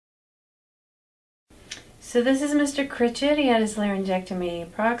So this is Mr. Critchett. He had his laryngectomy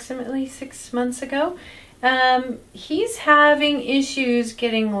approximately 6 months ago. He's having issues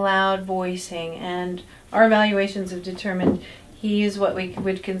getting loud voicing, and our evaluations have determined he is what we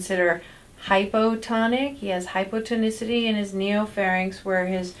would consider hypotonic. He has hypotonicity in his neopharynx, where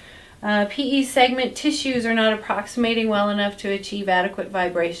his PE segment tissues are not approximating well enough to achieve adequate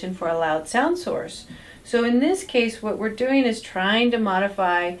vibration for a loud sound source. So in this case, what we're doing is trying to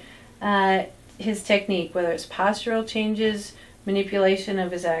modify his technique, whether it's postural changes, manipulation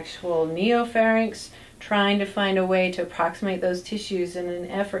of his actual neopharynx, trying to find a way to approximate those tissues in an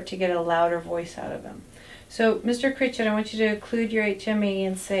effort to get a louder voice out of him. So, Mr. Critchett, I want you to occlude your HME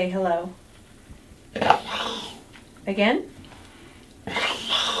and say hello. Again?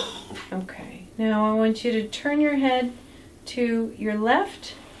 Okay. Now I want you to turn your head to your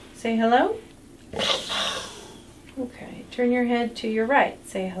left. Say hello. Okay. Turn your head to your right.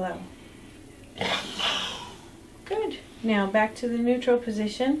 Say hello. Good. Now back to the neutral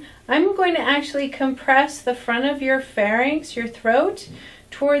position. I'm going to actually compress the front of your pharynx, your throat,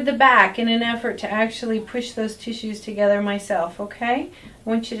 toward the back in an effort to actually push those tissues together myself, okay? I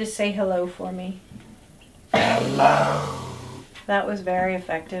want you to say hello for me. Hello. That was very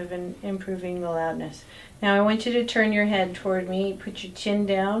effective in improving the loudness. Now I want you to turn your head toward me, put your chin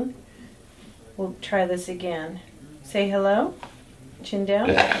down. We'll try this again. Say hello. Chin down.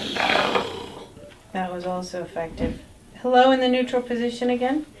 Hello. That was also effective. Hello in the neutral position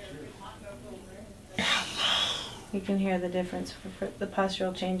again. You can hear the difference for the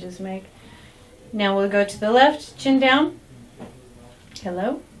postural changes make. Now we'll go to the left, chin down.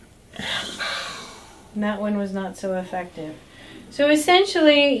 Hello. And that one was not so effective. So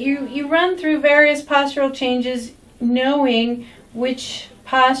essentially, you run through various postural changes knowing which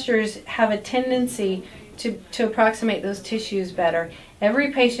postures have a tendency to approximate those tissues better.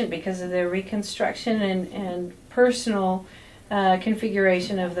 Every patient, because of their reconstruction and personal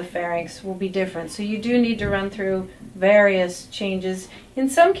configuration of the pharynx, will be different. So you do need to run through various changes. In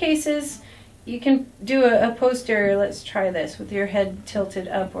some cases, you can do a posterior, let's try this, with your head tilted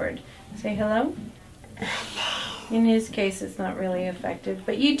upward. Say hello. In his case, it's not really effective.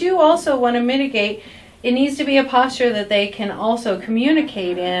 But you do also want to mitigate. It needs to be a posture that they can also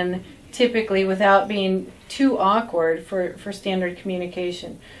communicate in, typically without being too awkward for standard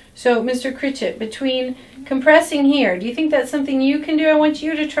communication. So, Mr. Critchett, between compressing here, do you think that's something you can do? I want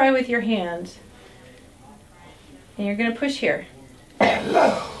you to try with your hands. And you're going to push here.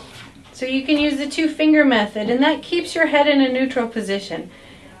 Hello. So you can use the two-finger method, and that keeps your head in a neutral position.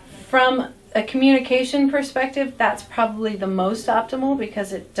 From a communication perspective, that's probably the most optimal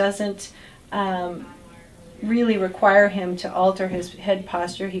because it doesn't really require him to alter his head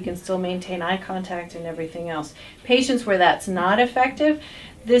posture. He can still maintain eye contact and everything else. Patients where that's not effective,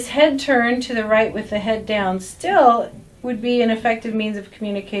 this head turn to the right with the head down still would be an effective means of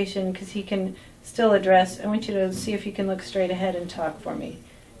communication because he can still address. I want you to see if you can look straight ahead and talk for me.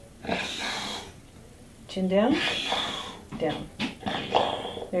 Chin down, down.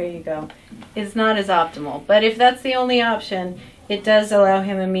 There you go. It's not as optimal, but if that's the only option, it does allow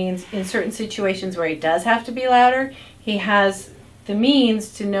him a means in certain situations where he does have to be louder. He has the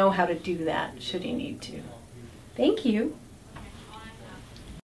means to know how to do that should he need to. Thank you.